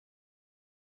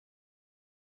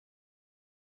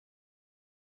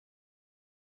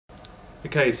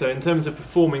Okay, so in terms of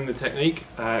performing the technique,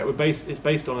 it's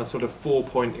based on a sort of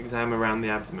 4-point exam around the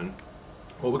abdomen.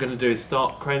 What we're going to do is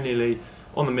start cranially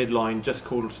on the midline, just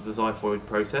caudal to the xiphoid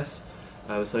process,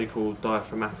 the so-called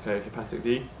diaphragmaticohepatic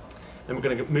view. Then we're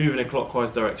going to move in a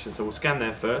clockwise direction, so we'll scan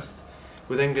there first.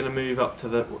 We're then going to move up to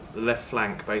the left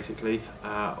flank, basically,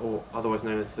 or otherwise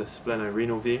known as the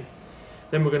splenorenal view.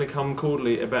 Then we're going to come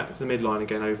caudally back to the midline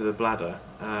again over the bladder,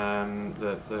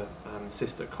 the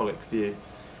cystocolic view.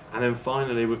 And then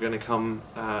finally we're going to come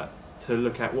to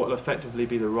look at what will effectively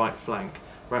be the right flank.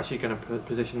 We're actually going to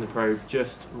position the probe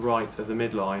just right of the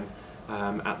midline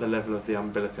at the level of the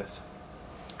umbilicus.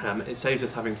 It saves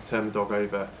us having to turn the dog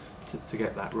over to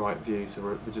get that right view, so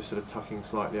we're just sort of tucking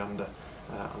slightly under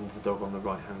the dog on the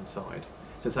right hand side.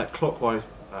 So it's that clockwise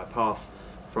path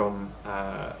from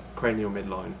cranial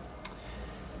midline.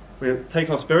 We'll take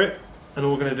our spirit, and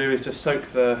all we're going to do is just soak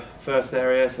the first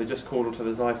area, so just caudal to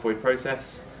the xiphoid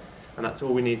process, and that's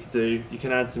all we need to do. You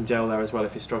can add some gel there as well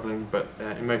if you're struggling, but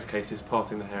in most cases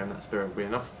parting the hair and that spirit will be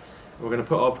enough. And we're going to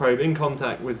put our probe in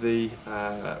contact with the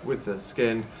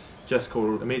skin, just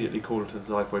immediately caudal to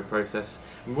the xiphoid process.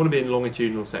 And we want to be in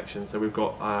longitudinal sections, so we've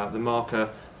got the marker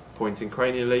pointing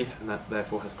cranially, and that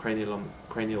therefore has cranial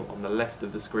on the left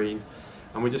of the screen.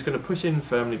 And we're just going to push in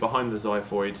firmly behind the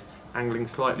xiphoid, angling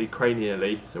slightly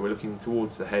cranially, so we're looking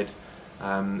towards the head,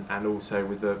 and also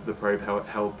with the probe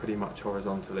held pretty much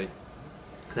horizontally.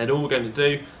 And then all we're going to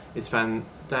do is fan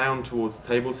down towards the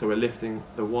table, so we're lifting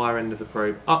the wire end of the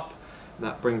probe up, and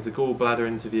that brings the gallbladder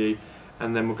into view,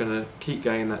 and then we're going to keep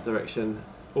going in that direction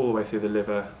all the way through the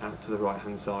liver out to the right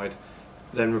hand side.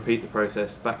 Then repeat the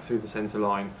process back through the centre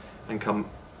line and come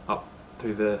up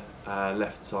through the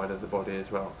left side of the body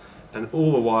as well. And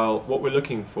all the while, what we're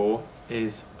looking for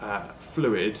is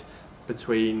fluid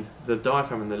between the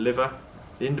diaphragm and the liver,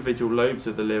 the individual lobes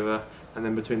of the liver, and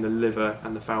then between the liver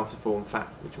and the falciform fat,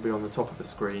 which will be on the top of the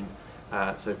screen,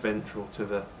 so ventral to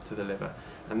the liver.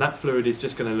 And that fluid is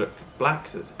just going to look black,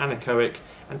 so it's anechoic,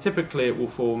 and typically it will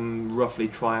form roughly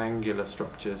triangular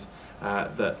structures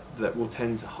that will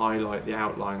tend to highlight the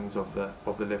outlines of the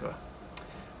liver.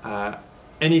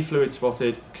 Any fluid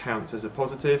spotted counts as a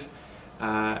positive.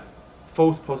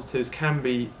 False positives can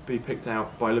be picked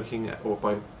out by looking at, or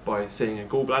by seeing a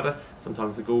gallbladder.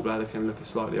 Sometimes the gallbladder can look a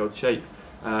slightly odd shape.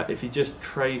 If you just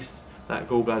trace that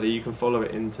gallbladder, you can follow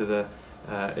it into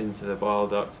the bile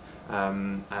duct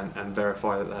and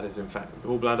verify that that is in fact the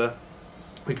gallbladder.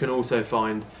 We can also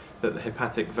find that the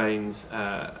hepatic veins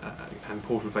and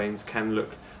portal veins can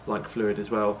look like fluid as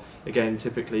well. Again,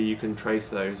 typically you can trace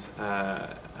those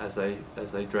as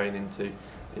they drain into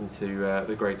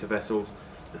the greater vessels.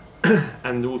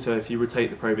 And also, if you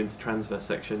rotate the probe into transverse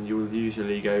section, you will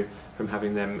usually go from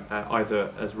having them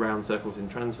either as round circles in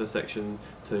transverse section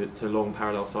to long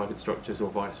parallel sided structures, or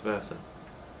vice versa.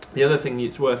 The other thing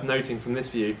it's worth noting from this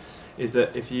view is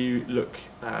that if you look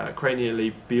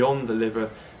cranially beyond the liver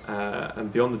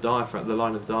and beyond the diaphragm, the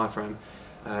line of the diaphragm,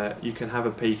 you can have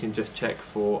a peek and just check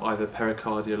for either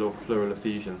pericardial or pleural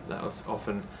effusion. That's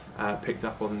often picked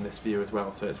up on this view as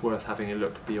well, so it's worth having a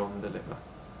look beyond the liver.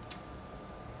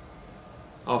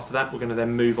 After that, we're going to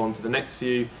then move on to the next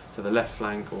view, so the left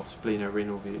flank or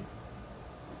splenorenal view.